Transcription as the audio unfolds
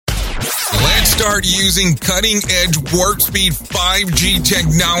start using cutting-edge warp speed 5G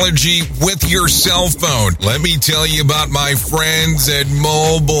technology with your cell phone. Let me tell you about my friends at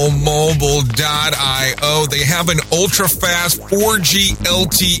mobilemobile.io. They have an ultra-fast 4G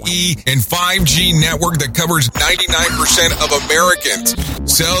LTE and 5G network that covers 99% of Americans.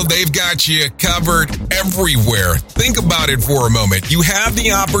 So they've got you covered everywhere. Think about it for a moment. You have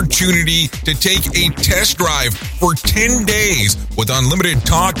the opportunity to take a test drive for 10 days with unlimited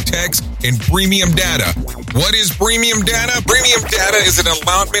talk, text, and premium data. What is premium data? Premium data is an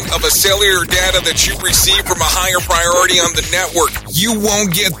allotment of a cellular data that you receive from a higher priority on the network. You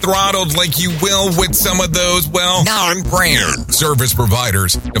won't get throttled like you will with some of those, non-brand service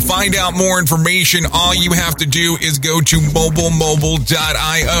providers. To find out more information, all you have to do is go to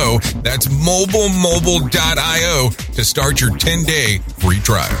mobilemobile.io. That's mobilemobile.io to start your 10-day free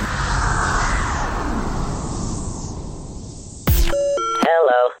trial.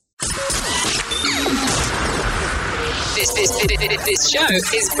 This show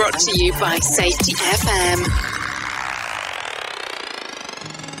is brought to you by Safety FM.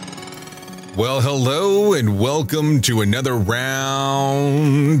 Well, hello and welcome to another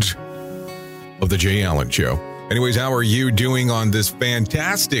round of the Jay Allen Show. Anyways, how are you doing on this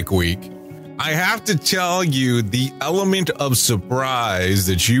fantastic week? I have to tell you the element of surprise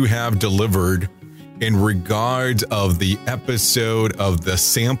that you have delivered in regards of the episode of the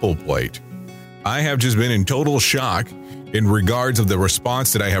sample plate. I have just been in total shock in regards of the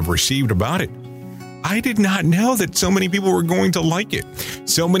response that I have received about it. I did not know that so many people were going to like it.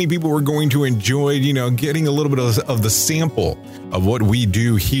 So many people were going to enjoy, getting a little bit of the sample of what we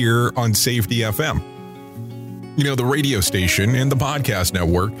do here on Safety FM. The radio station and the podcast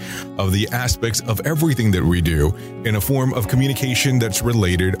network of the aspects of everything that we do in a form of communication that's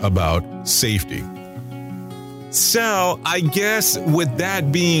related about safety. So I guess with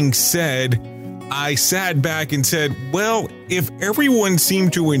that being said, I sat back and said, well, if everyone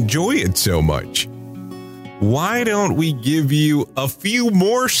seemed to enjoy it so much, why don't we give you a few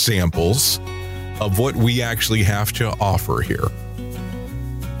more samples of what we actually have to offer here?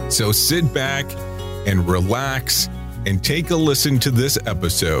 So sit back and relax and take a listen to this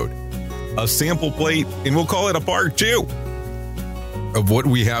episode of Sample Plate, and we'll call it a part 2 of what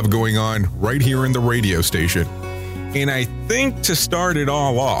we have going on right here in the radio station. And I think to start it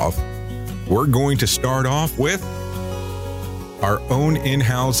all off, we're going to start off with our own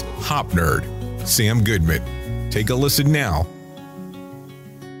in-house hop nerd, Sam Goodman. Take a listen now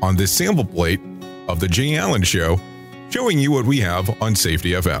on this sample plate of the Jay Allen Show, showing you what we have on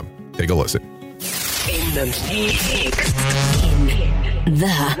Safety FM. Take a listen. In the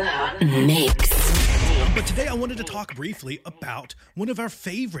mix. But today I wanted to talk briefly about one of our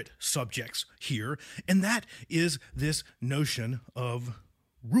favorite subjects here, and that is this notion of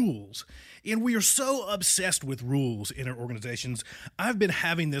rules. And we are so obsessed with rules in our organizations. I've been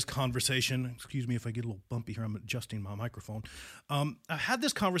having this conversation. Excuse me if I get a little bumpy here. I'm adjusting my microphone. I've had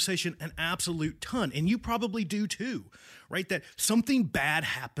this conversation an absolute ton, and you probably do too, right? That something bad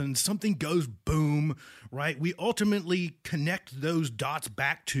happens, something goes boom, right? We ultimately connect those dots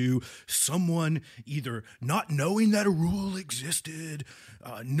back to someone either not knowing that a rule existed,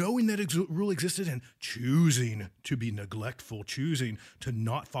 knowing that a rule existed, and choosing to be neglectful, choosing to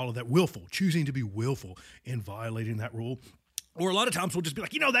not follow that, willful, choosing to be willful in violating that rule. Or a lot of times we'll just be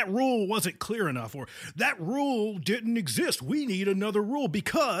like, that rule wasn't clear enough, or that rule didn't exist. We need another rule,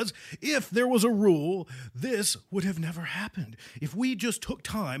 because if there was a rule, this would have never happened. If we just took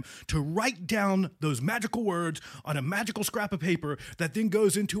time to write down those magical words on a magical scrap of paper that then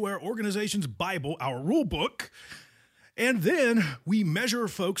goes into our organization's Bible, our rule book, and then we measure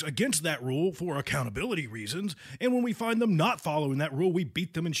folks against that rule for accountability reasons. And when we find them not following that rule, we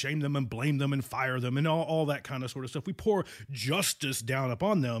beat them and shame them and blame them and fire them and all that kind of sort of stuff. We pour justice down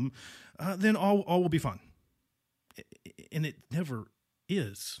upon them, then all will be fine. And it never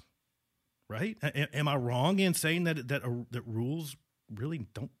is, right? Am I wrong in saying that rules really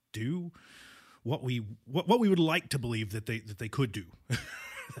don't do what we would like to believe that they could do?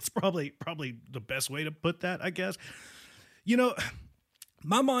 That's probably the best way to put that, I guess.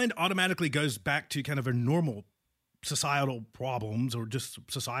 My mind automatically goes back to kind of a normal societal problems or just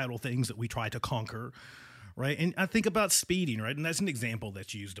societal things that we try to conquer, right? And I think about speeding, right? And that's an example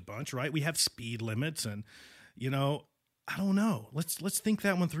that's used a bunch, right? We have speed limits, and I don't know. Let's think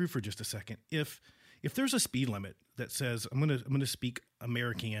that one through for just a second. If there's a speed limit that says I'm gonna speak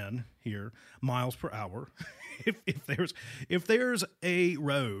American here, miles per hour, if there's a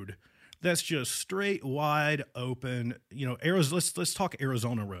road that's just straight, wide open, Arizona, let's talk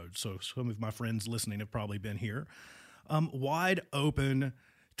Arizona roads. So some of my friends listening have probably been here. Wide open,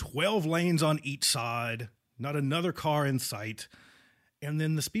 12 lanes on each side, not another car in sight, and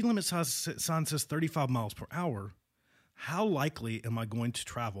then the speed limit sign says 35 miles per hour, how likely am I going to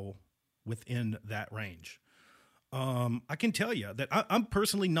travel within that range? I can tell you that I'm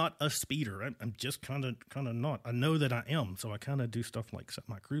personally not a speeder. I'm just kind of not. I know that I am, so I kind of do stuff like set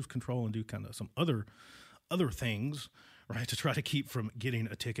my cruise control and do kind of some other things, right, to try to keep from getting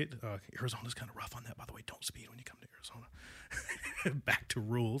a ticket. Arizona's kind of rough on that, by the way. Don't speed when you come to Arizona. Back to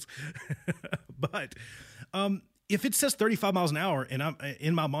rules. But if it says 35 miles an hour, and I'm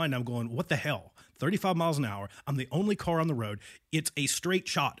in my mind, I'm going, what the hell? 35 miles an hour. I'm the only car on the road. It's a straight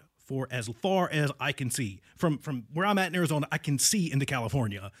shot for as far as I can see. From where I'm at in Arizona, I can see into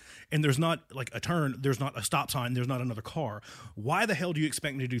California, and there's not like a turn, there's not a stop sign, there's not another car. Why the hell do you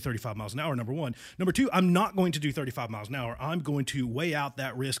expect me to do 35 miles an hour, number one? Number two, I'm not going to do 35 miles an hour. I'm going to weigh out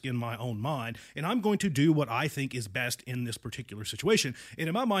that risk in my own mind, and I'm going to do what I think is best in this particular situation. And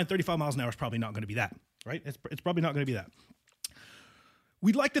in my mind, 35 miles an hour is probably not going to be that, right? It's probably not going to be that.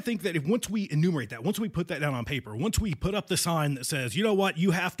 We'd like to think that if once we enumerate that, once we put that down on paper, once we put up the sign that says, you know what,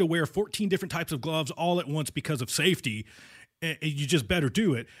 you have to wear 14 different types of gloves all at once because of safety, and you just better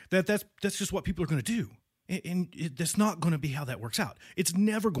do it, that's just what people are going to do. And that's not going to be how that works out. It's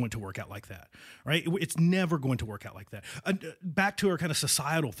never going to work out like that, right? It's never going to work out like that. Back to our kind of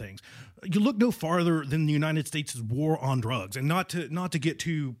societal things. You look no farther than the United States' war on drugs. And not to get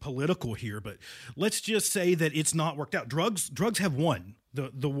too political here, but let's just say that it's not worked out. Drugs have won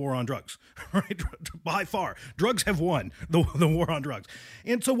the war on drugs, right? By far. Drugs have won the war on drugs.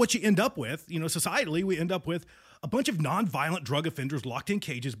 And so what you end up with, societally, we end up with a bunch of nonviolent drug offenders locked in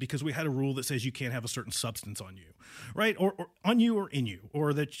cages because we had a rule that says you can't have a certain substance on you, right? Or on you or in you,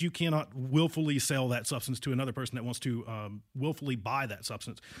 or that you cannot willfully sell that substance to another person that wants to willfully buy that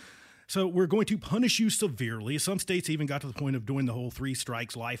substance. So we're going to punish you severely. Some states even got to the point of doing the whole 3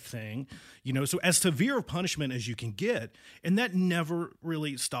 strikes life thing, so as severe of punishment as you can get. And that never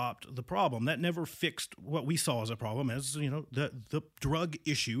really stopped the problem. That never fixed what we saw as a problem as, the drug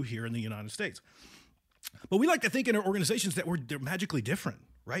issue here in the United States. But we like to think in our organizations that they're magically different,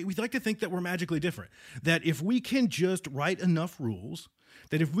 right? We like to think that we're magically different, that if we can just write enough rules,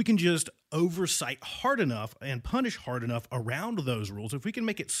 that if we can just oversight hard enough and punish hard enough around those rules, if we can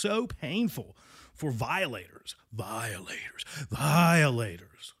make it so painful for violators,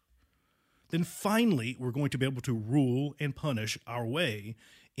 then finally we're going to be able to rule and punish our way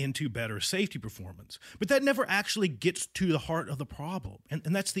into better safety performance. But that never actually gets to the heart of the problem.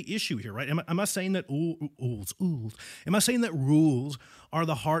 And that's the issue here, right? Am I saying that am I saying that rules are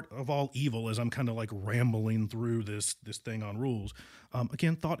the heart of all evil as I'm kind of like rambling through this thing on rules?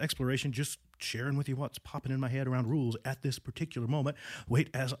 Again, thought exploration, just sharing with you what's popping in my head around rules at this particular moment. Wait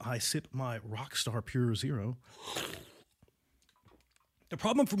as I sip my Rockstar Pure Zero. The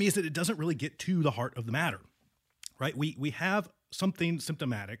problem for me is that it doesn't really get to the heart of the matter, right? We have something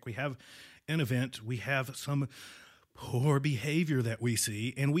symptomatic. We have an event. We have some poor behavior that we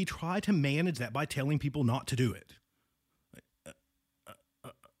see, and we try to manage that by telling people not to do it.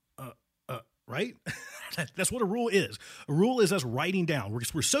 Right? That's what a rule is. A rule is us writing down.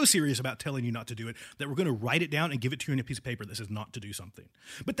 We're so serious about telling you not to do it that we're going to write it down and give it to you in a piece of paper that says not to do something.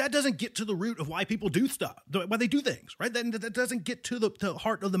 But that doesn't get to the root of why people do stuff, why they do things, right? That doesn't get to the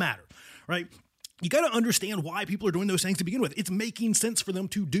heart of the matter, right? You got to understand why people are doing those things to begin with. It's making sense for them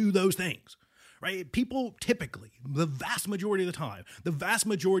to do those things, right? People typically, the vast majority of the time, the vast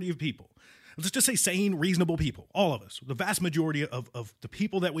majority of people, let's just say sane, reasonable people, all of us, the vast majority of the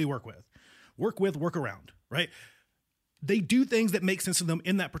people that we work around, right? They do things that make sense to them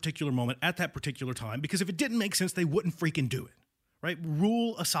in that particular moment, at that particular time, because if it didn't make sense, they wouldn't freaking do it, right?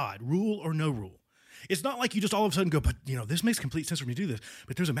 Rule aside, rule or no rule. It's not like you just all of a sudden go, but this makes complete sense for me to do this,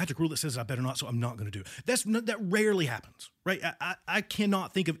 but there's a magic rule that says I better not, so I'm not going to do it. That rarely happens, right? I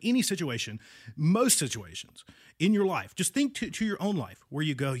cannot think of any situation, most situations in your life, just think to your own life where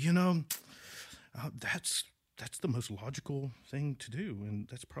you go, that's the most logical thing to do, and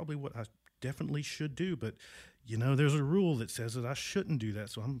that's probably what I definitely should do, but there's a rule that says that I shouldn't do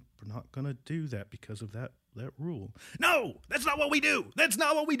that, so I'm not going to do that because of that rule. No, that's not what we do. That's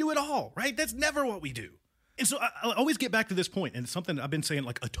not what we do at all, right? That's never what we do. And so I always get back to this point, and it's something I've been saying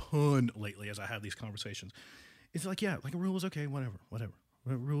like a ton lately as I have these conversations. It's like, yeah, like a rule is okay, whatever.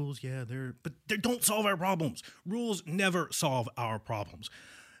 Rules, yeah, but they don't solve our problems. Rules never solve our problems.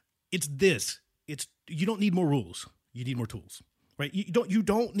 You don't need more rules. You need more tools. right? You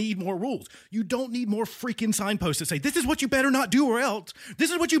don't need more rules. You don't need more freaking signposts that say, this is what you better not do or else.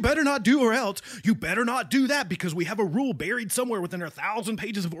 This is what you better not do or else. You better not do that because we have a rule buried somewhere within 1,000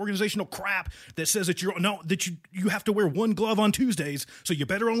 pages of organizational crap that says that you have to wear one glove on Tuesdays. So you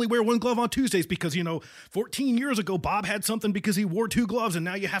better only wear one glove on Tuesdays because, 14 years ago, Bob had something because he wore 2 gloves and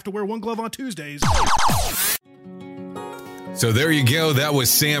now you have to wear one glove on Tuesdays. So there you go. That was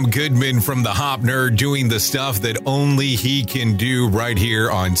Sam Goodman from the Hop Nerd doing the stuff that only he can do right here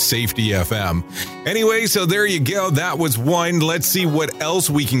on Safety FM. Anyway, so there you go. That was one. Let's see what else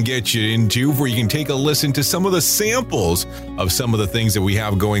we can get you into where you can take a listen to some of the samples of some of the things that we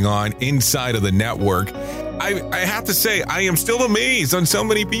have going on inside of the network. I have to say, I am still amazed on so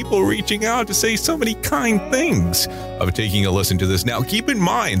many people reaching out to say so many kind things of taking a listen to this. Now, keep in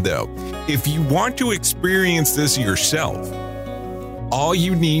mind, though, if you want to experience this yourself, all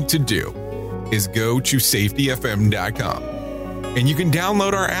you need to do is go to safetyfm.com and you can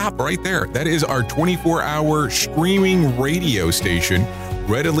download our app right there. That is our 24-hour streaming radio station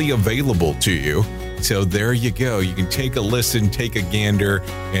readily available to you. So there you go. You can take a listen, take a gander,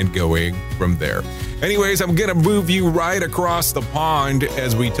 and going from there. Anyways, I'm going to move you right across the pond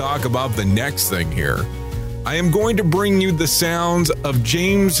as we talk about the next thing here. I am going to bring you the sounds of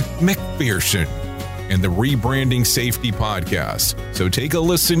James McPherson and the Rebranding Safety Podcast. So take a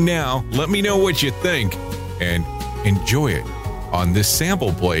listen now. Let me know what you think and enjoy it on this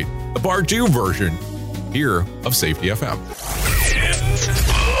sample plate, the Part 2 version here of Safety FM.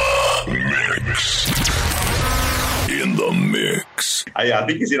 In the mix. I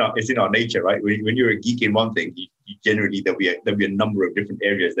think it's in our nature, right? When you're a geek in one thing, you generally there'll be a number of different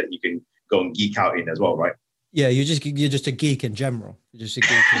areas that you can go and geek out in as well, right? Yeah, you're just a geek in general. You're just a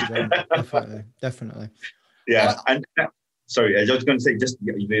geek in general. Definitely. Yeah, and sorry, I was just going to say, just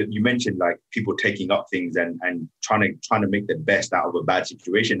you mentioned like people taking up things and trying to make the best out of a bad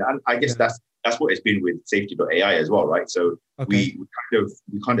situation, and I guess that's what it's been with Safety.ai as well, right? So we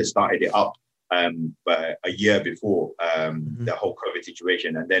kind of started it up a year before the whole COVID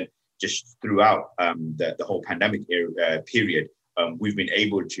situation, and then just throughout the whole pandemic period, we've been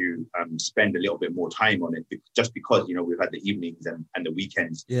able to spend a little bit more time on it, just because we've had the evenings and the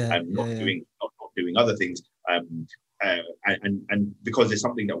weekends, not doing other things, and because it's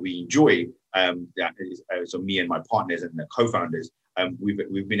something that we enjoy. So me and my partners and the co-founders,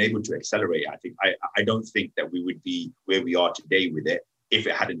 we've been able to accelerate. I don't think that we would be where we are today with it if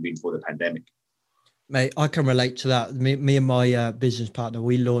it hadn't been for the pandemic. Mate, I can relate to that. Me and my business partner,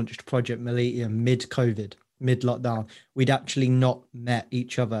 we launched Project Millennium mid-COVID, mid-lockdown. We'd actually not met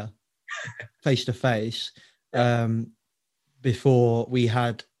each other face-to-face before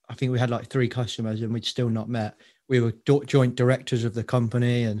I think we had like 3 customers and we'd still not met. We were joint directors of the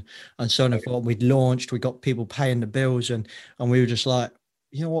company and so on and forth. We'd launched, we got people paying the bills and we were just like,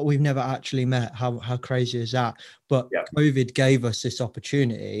 you know what, we've never actually met. How crazy is that? But COVID gave us this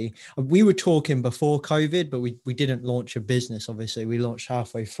opportunity. We were talking before COVID, but we didn't launch a business. Obviously, we launched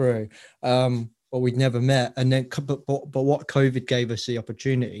halfway through, but we'd never met. And then, but what COVID gave us the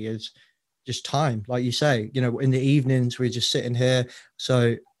opportunity is just time, like you say. In the evenings we're just sitting here.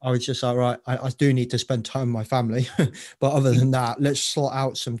 So I was just like, right, I do need to spend time with my family, but other than that, let's slot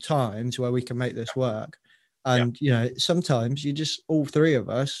out some times where we can make this work. And, sometimes all 3 of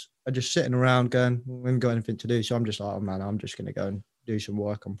us are just sitting around going, we haven't got anything to do. So I'm just like, oh man, I'm just going to go and do some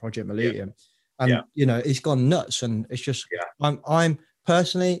work on Project Millennium. And, it's gone nuts. And it's just, I'm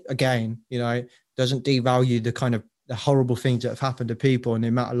personally, again, doesn't devalue the kind of the horrible things that have happened to people and the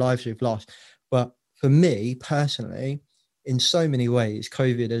amount of lives we've lost. But for me personally, in so many ways,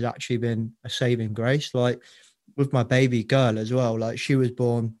 COVID has actually been a saving grace. Like with my baby girl as well, like she was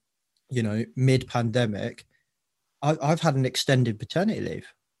born, mid-pandemic. I've had an extended paternity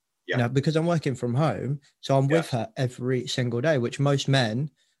leave, because I'm working from home. So I'm with her every single day, which most men,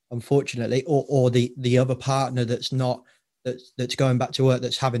 unfortunately, or the other partner that's going back to work,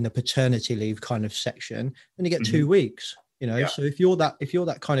 that's having the paternity leave kind of section, then you get 2 weeks, So if you're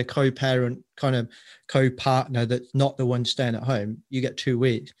that kind of co-parent, kind of co-partner that's not the one staying at home, you get 2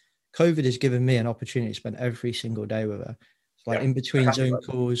 weeks. COVID has given me an opportunity to spend every single day with her. Like in between Zoom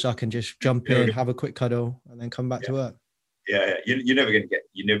calls, I can just jump in, have a quick cuddle, and then come back to work. Yeah, you're never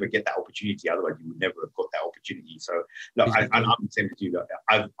get that opportunity. Otherwise, you would never have got that opportunity. So, look, exactly. I'm the same as you. Look,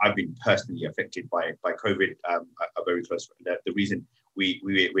 I've been personally affected by COVID. A very close friend. The reason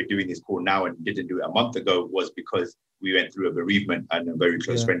we're doing this call now and didn't do it a month ago was because we went through a bereavement, and a very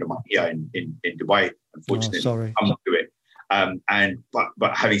close friend of mine here in Dubai, unfortunately, I'm not doing it.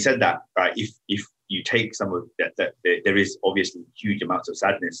 But having said that, if you take some of that, there is obviously huge amounts of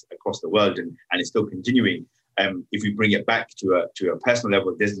sadness across the world, and it's still continuing. if we bring it back to a personal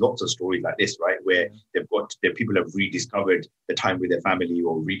level, there's lots of stories like this, right, where the people have rediscovered the time with their family,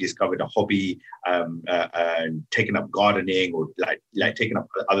 or rediscovered a hobby, taken up gardening, or like taken up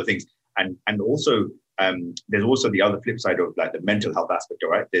other things, and also there's also the other flip side of like the mental health aspect,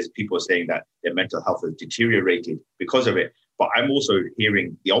 right? There's people saying that their mental health has deteriorated because of it, but I'm also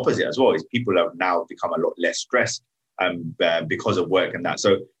hearing the opposite as well. Is people have now become a lot less stressed because of work and that.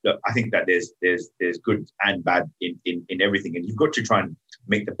 So look, I think that there's good and bad in everything, and you've got to try and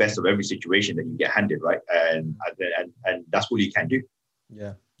make the best of every situation that you get handed, right? And that's what you can do.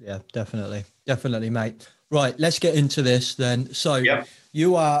 Yeah, definitely, mate. Right, let's get into this then. So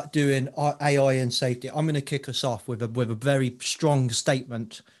you are doing AI and safety. I'm going to kick us off with a very strong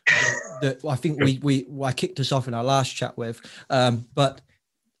statement that I think I kicked us off in our last chat with. But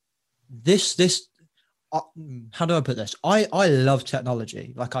this. How do I put this? I love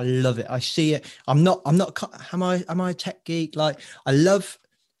technology. Like, I love it. I see it. Am I a tech geek? Like, I love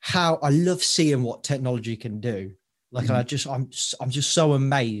seeing what technology can do. Like, I'm just so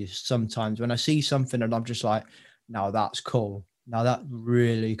amazed sometimes when I see something and I'm just like, no, that's cool. No, that's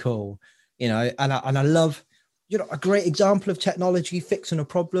really cool. You know, and I love, you know, a great example of technology fixing a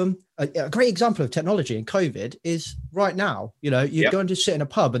problem. A great example of technology in COVID is right now. You know, you're going to sit in a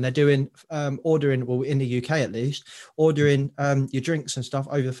pub and they're doing ordering, well, in the UK at least, ordering your drinks and stuff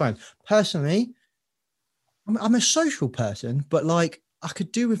over the phone. Personally, I'm a social person, but like, I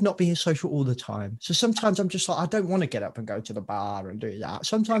could do with not being social all the time. So sometimes I'm just like, I don't want to get up and go to the bar and do that.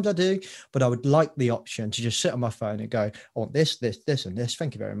 Sometimes I do, but I would like the option to just sit on my phone and go, I want this, and this.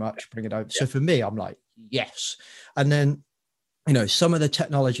 Thank you very much. Bring it over. So for me, I'm like, yes. And then, you know, some of the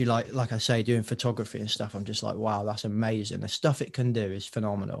technology, like I say, doing photography and stuff, I'm just like, wow, that's amazing. The stuff it can do is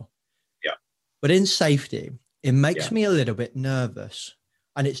phenomenal. Yeah. But in safety, it makes me a little bit nervous.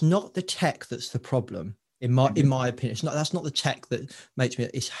 And it's not the tech that's the problem. In my opinion, that's not the tech that makes me,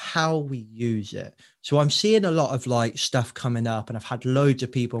 it's how we use it. So I'm seeing a lot of like stuff coming up, and I've had loads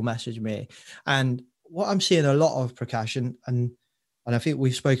of people message me, and what I'm seeing a lot of, Prakash, and I think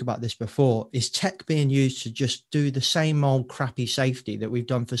we've spoke about this before, is tech being used to just do the same old crappy safety that we've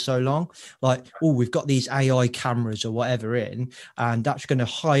done for so long. Like, oh, we've got these AI cameras or whatever in, and that's going to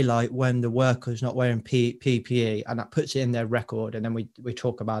highlight when the worker's not wearing PPE, and that puts it in their record, and then we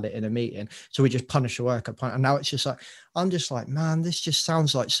talk about it in a meeting. So we just punish the worker. And now it's just like, I'm just like, man, this just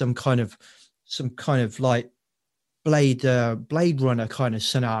sounds like some kind of like Blade Runner kind of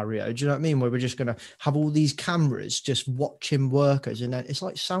scenario. Do you know what I mean? Where we're just going to have all these cameras just watching workers, and then it's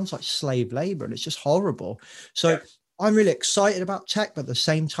like, sounds like slave labor, and it's just horrible. So I'm really excited about tech, but at the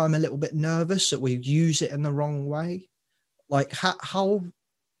same time, a little bit nervous that we use it in the wrong way. Like, how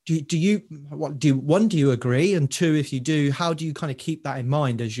do you agree? And two, if you do, how do you kind of keep that in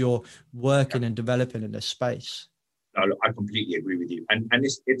mind as you're working and developing in this space? I completely agree with you, and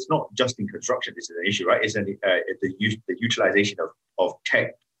it's not just in construction. This is an issue, right? It's the utilization of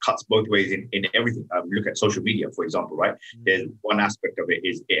tech cuts both ways in everything. Look at social media, for example, right? There's one aspect of it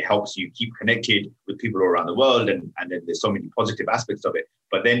is it helps you keep connected with people around the world, and then there's so many positive aspects of it.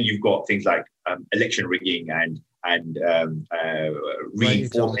 But then you've got things like election rigging and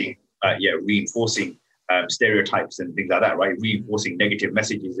reinforcing stereotypes and things like that, right? Reinforcing negative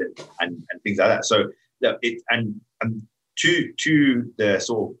messages and things like that. So and to the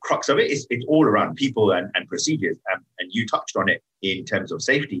sort of crux of it, it's all around people and procedures. And you touched on it in terms of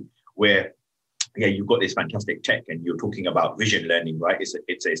safety, where you've got this fantastic tech, and you're talking about vision learning, right?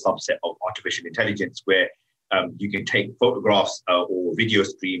 It's a subset of artificial intelligence where you can take photographs or video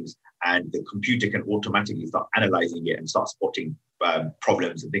streams, and the computer can automatically start analyzing it and start spotting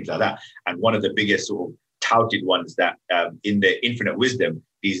problems and things like that. And one of the biggest sort of touted ones that in their infinite wisdom,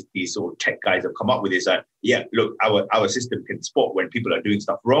 these sort of tech guys have come up with is that, look, our system can spot when people are doing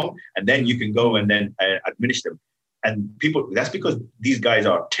stuff wrong, and then you can go and then administer them. And that's because these guys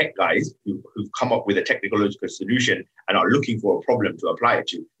are tech guys who've come up with a technological solution and are looking for a problem to apply it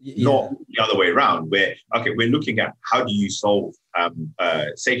to, not the other way around, where, we're looking at how do you solve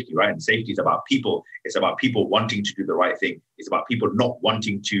safety, right? And safety is about people. It's about people wanting to do the right thing. It's about people not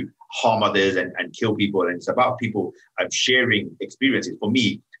wanting to harm others and kill people. And it's about people sharing experiences. For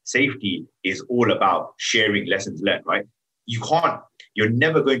me, safety is all about sharing lessons learned, right? You're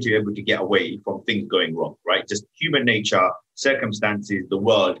never going to be able to get away from things going wrong, right? Just human nature, circumstances, the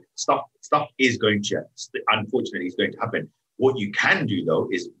world, stuff is going to, unfortunately, is going to happen. What you can do, though,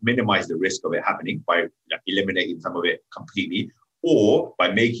 is minimize the risk of it happening by eliminating some of it completely, or by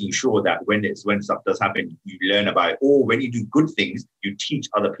making sure that when stuff does happen, you learn about it. Or when you do good things, you teach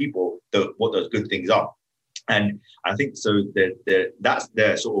other people what those good things are. And I think so that's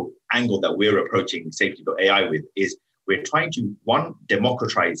the sort of angle that we're approaching safety.ai with, is we're trying to, one,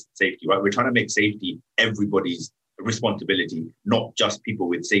 democratize safety, right? We're trying to make safety everybody's responsibility, not just people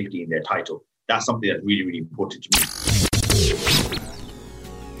with safety in their title. That's something that's really, really important to me.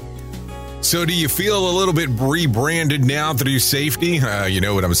 So do you feel a little bit rebranded now through safety? You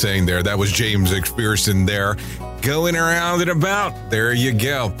know what I'm saying there. That was James McPherson there, going around and about. There you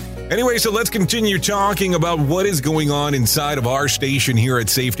go. Anyway, so let's continue talking about what is going on inside of our station here at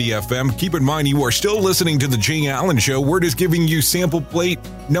Safety FM. Keep in mind, you are still listening to The Jay Allen Show. We're just giving you sample plate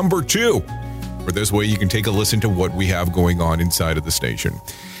number 2. For this way, you can take a listen to what we have going on inside of the station.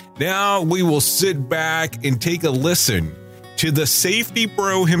 Now, we will sit back and take a listen to the Safety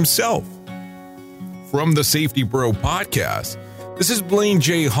Bro himself. From the Safety Bro podcast, this is Blaine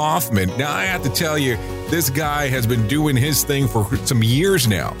J. Hoffman. Now, I have to tell you, this guy has been doing his thing for some years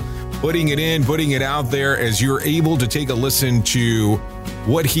now, putting it in, putting it out there, as you're able to take a listen to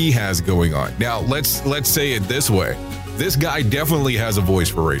what he has going on. Now, let's say it this way. This guy definitely has a voice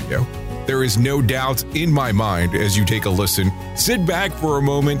for radio. There is no doubt in my mind as you take a listen. Sit back for a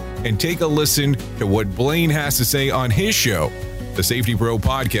moment and take a listen to what Blaine has to say on his show, the Safety Bro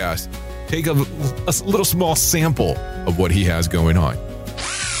podcast. Take a little small sample of what he has going on. In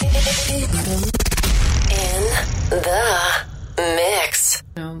the mix.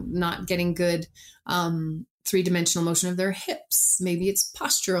 Not getting good three-dimensional motion of their hips. Maybe it's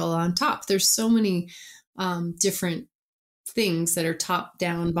postural on top. There's so many different things that are top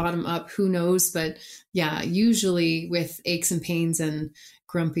down, bottom up, who knows? But yeah, usually with aches and pains and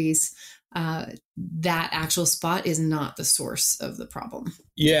grumpies, that actual spot is not the source of the problem.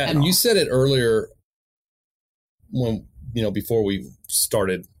 Yeah. And you said it earlier when, before we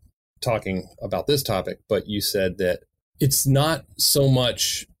started talking about this topic, but you said that it's not so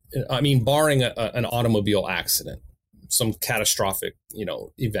much, barring an automobile accident, some catastrophic,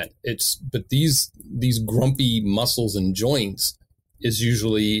 event, but these grumpy muscles and joints is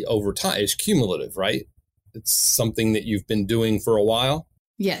usually over time. It's cumulative, right? It's something that you've been doing for a while.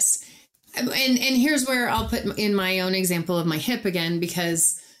 Yes. And here's where I'll put in my own example of my hip again,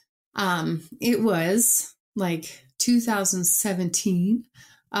 because it was like 2017.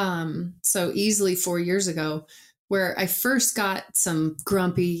 So easily 4 years ago, where I first got some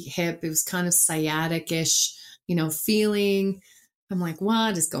grumpy hip. It was kind of sciatic-ish, feeling. I'm like,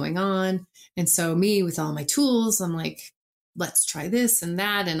 what is going on? And so me with all my tools, I'm like, let's try this and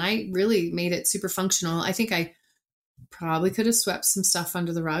that. And I really made it super functional. I think I probably could have swept some stuff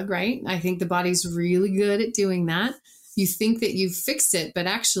under the rug, right? I think the body's really good at doing that. You think that you've fixed it, but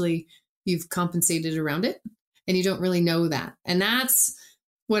actually you've compensated around it, and you don't really know that. And that's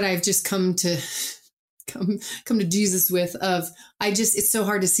what I've just come to Jesus with it's so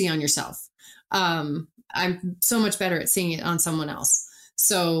hard to see on yourself. I'm so much better at seeing it on someone else.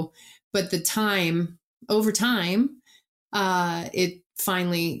 So, but over time, it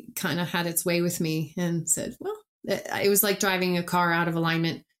finally kind of had its way with me and said, well, it was like driving a car out of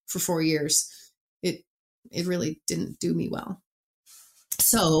alignment for 4 years. It really didn't do me well.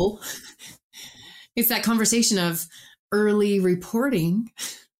 So it's that conversation of early reporting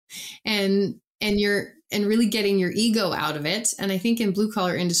and really getting your ego out of it. And I think in blue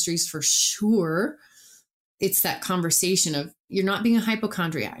collar industries for sure, it's that conversation of you're not being a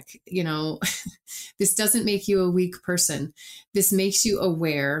hypochondriac. This doesn't make you a weak person. This makes you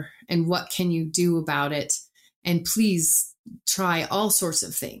aware, and what can you do about it? And please try all sorts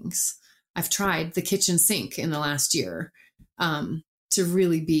of things. I've tried the kitchen sink in the last year to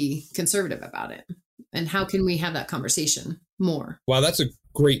really be conservative about it. And how can we have that conversation more? Wow, that's a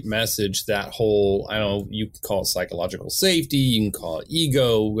great message. That whole, I don't know, you can call it psychological safety, you can call it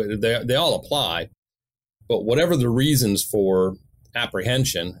ego. They all apply. But whatever the reasons for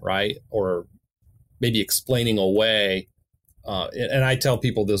apprehension, right? Or maybe explaining away. And I tell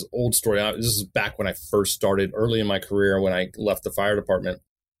people this old story. This is back when I first started early in my career, when I left the fire department,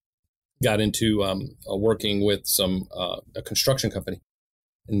 got into working with a construction company.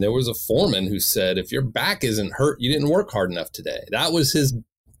 And there was a foreman who said, if your back isn't hurt, you didn't work hard enough today. That was his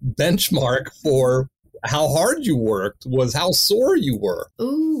benchmark for how hard you worked, was how sore you were.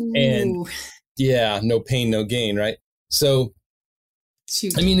 Ooh. And yeah, no pain, no gain, right? So,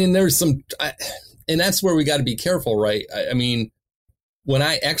 shoot. And there's and that's where we got to be careful, right? When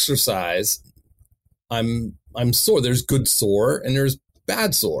I exercise, I'm sore. There's good sore and there's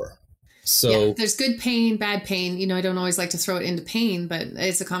bad sore. So yeah, there's good pain, bad pain. I don't always like to throw it into pain, but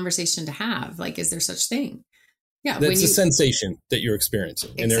it's a conversation to have. Like, is there such thing? Yeah. That's a sensation that you're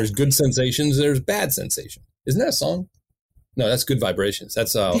experiencing. Exactly. And there's good sensations. There's bad sensation. Isn't that a song? No, that's Good Vibrations.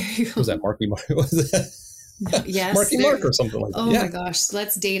 That's, what was that? Marky Mark? What was that? Yes. Marky Mark or something like that. Oh my gosh.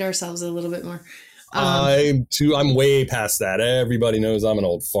 Let's date ourselves a little bit more. I'm way past that. Everybody knows I'm an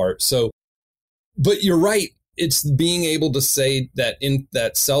old fart. So, but you're right. It's being able to say that in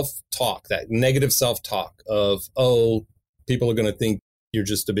that self-talk, that negative self-talk of, oh, people are going to think you're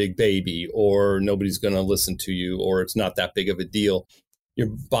just a big baby, or nobody's going to listen to you, or it's not that big of a deal. Your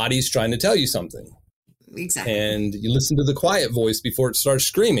body's trying to tell you something. Exactly. And you listen to the quiet voice before it starts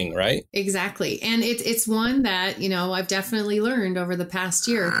screaming, right? Exactly. And it's one that, I've definitely learned over the past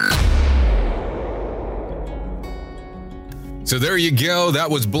year. So there you go.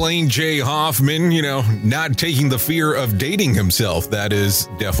 That was Blaine J. Hoffman, not taking the fear of dating himself. That is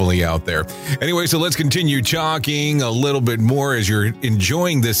definitely out there. Anyway, so let's continue talking a little bit more as you're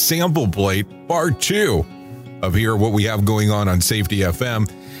enjoying this sample plate, part 2 of here, what we have going on Safety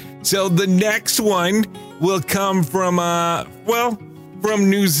FM. So the next one will come from, from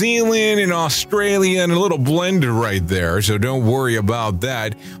New Zealand and Australia, and a little blended right there. So don't worry about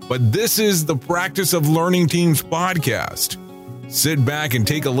that. But this is the Practice of Learning Teams podcast. Sit back and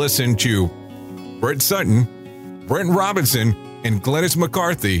take a listen to Brett Sutton, Brent Robinson, and Glennis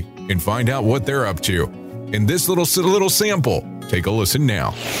McCarthy and find out what they're up to. In this little sample, take a listen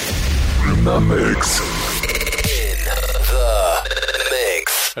now. In the mix.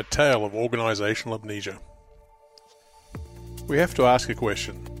 A tale of organizational amnesia. We have to ask a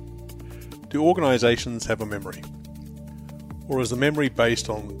question. Do organizations have a memory? Or is the memory based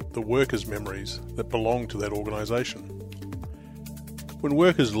on the workers' memories that belong to that organization? When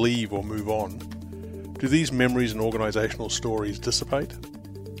workers leave or move on, do these memories and organizational stories dissipate?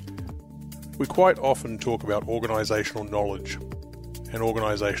 We quite often talk about organizational knowledge and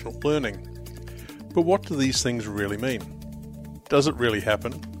organizational learning, but what do these things really mean? Does it really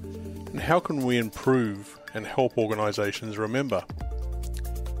happen? And how can we improve and help organizations remember?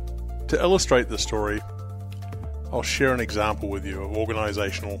 To illustrate the story, I'll share an example with you of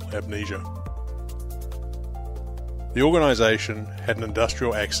organizational amnesia. The organization had an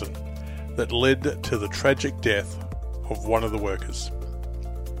industrial accident that led to the tragic death of one of the workers.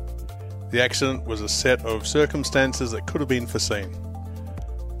 The accident was a set of circumstances that could have been foreseen.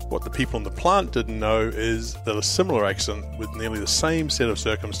 What the people in the plant didn't know is that a similar accident with nearly the same set of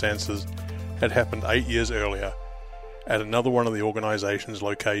circumstances had happened 8 years earlier at another one of the organization's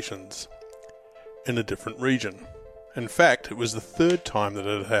locations in a different region. In fact, it was the third time that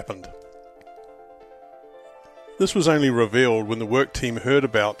it had happened. This was only revealed when the work team heard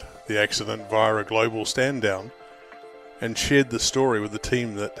about the accident via a global stand-down and shared the story with the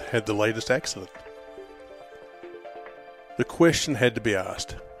team that had the latest accident. The question had to be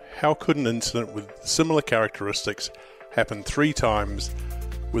asked: how could an incident with similar characteristics happen 3 times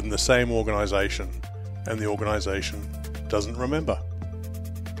within the same organization and the organization doesn't remember?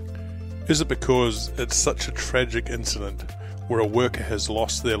 Is it because it's such a tragic incident where a worker has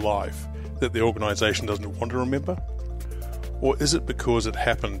lost their life that the organization doesn't want to remember? Or is it because it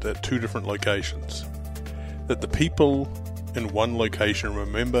happened at 2 different locations, that the people in one location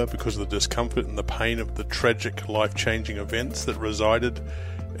remember because of the discomfort and the pain of the tragic life-changing events that resided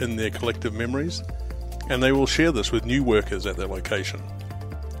in their collective memories, and they will share this with new workers at their location?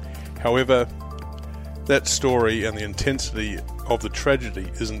 However, that story and the intensity of the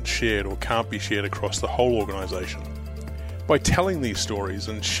tragedy isn't shared or can't be shared across the whole organization. By telling these stories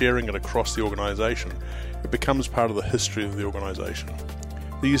and sharing it across the organization, it becomes part of the history of the organization.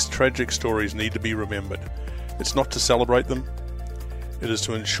 These tragic stories need to be remembered. It's not to celebrate them, it is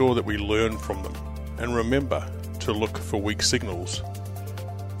to ensure that we learn from them and remember to look for weak signals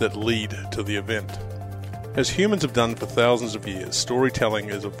that lead to the event. As humans have done for thousands of years, storytelling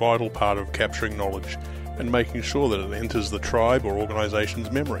is a vital part of capturing knowledge and making sure that it enters the tribe or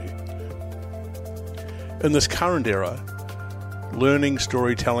organization's memory. In this current era, learning,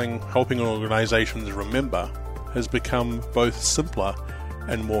 storytelling, helping organizations remember has become both simpler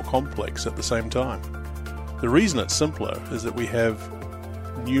and more complex at the same time. The reason it's simpler is that we have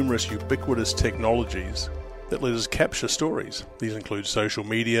numerous ubiquitous technologies that let us capture stories. These include social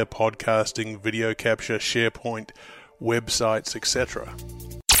media, podcasting, video capture, SharePoint, websites, etc.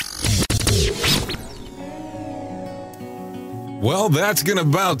 Well, that's going to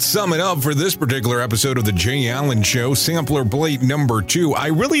about sum it up for this particular episode of the Jay Allen Show, sampler plate number 2. I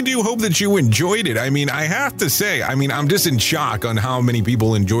really do hope that you enjoyed it. I mean, I have to say, I'm just in shock on how many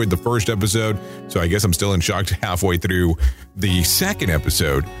people enjoyed the first episode. So I guess I'm still in shock halfway through the second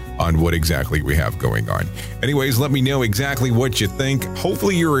episode on what exactly we have going on. Anyways, let me know exactly what you think.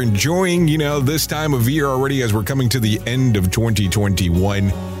 Hopefully you're enjoying, this time of year already as we're coming to the end of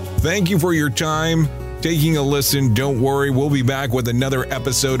 2021. Thank you for your time. taking a listen. Don't worry, we'll be back with another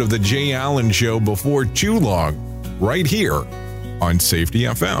episode of The Jay Allen Show before too long, right here on Safety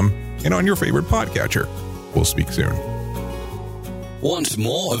FM and on your favorite podcatcher. We'll speak soon. Want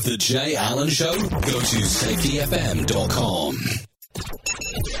more of The Jay Allen Show? Go to safetyfm.com.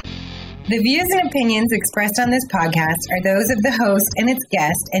 The views and opinions expressed on this podcast are those of the host and its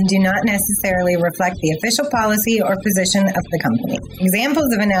guest and do not necessarily reflect the official policy or position of the company. Examples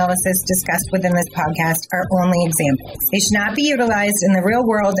of analysis discussed within this podcast are only examples. They should not be utilized in the real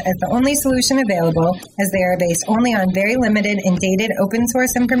world as the only solution available, as they are based only on very limited and dated open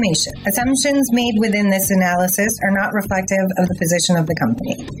source information. Assumptions made within this analysis are not reflective of the position of the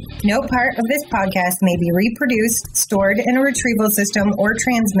company. No part of this podcast may be reproduced, stored in a retrieval system, or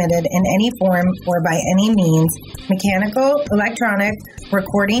transmitted in any form or by any means, mechanical, electronic,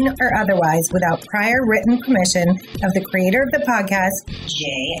 recording, or otherwise, without prior written permission of the creator of the podcast,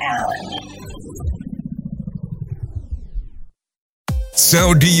 Jay Allen.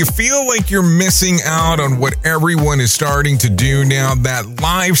 So, do you feel like you're missing out on what everyone is starting to do now, that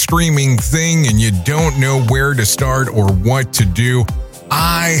live streaming thing, and you don't know where to start or what to do?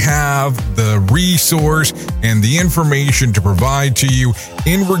 I have the resource and the information to provide to you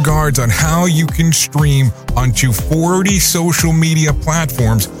in regards on how you can stream onto 40 social media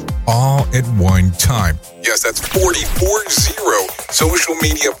platforms all at one time. Yes, that's 40 social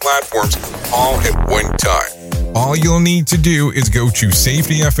media platforms all at one time. All you'll need to do is go to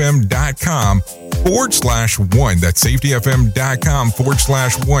safetyfm.com/1. That's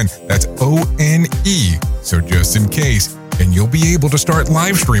safetyfm.com/1. That's ONE. So just in case. And you'll be able to start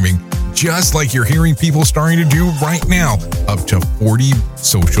live streaming just like you're hearing people starting to do right now, up to 40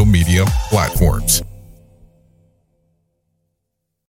 social media platforms.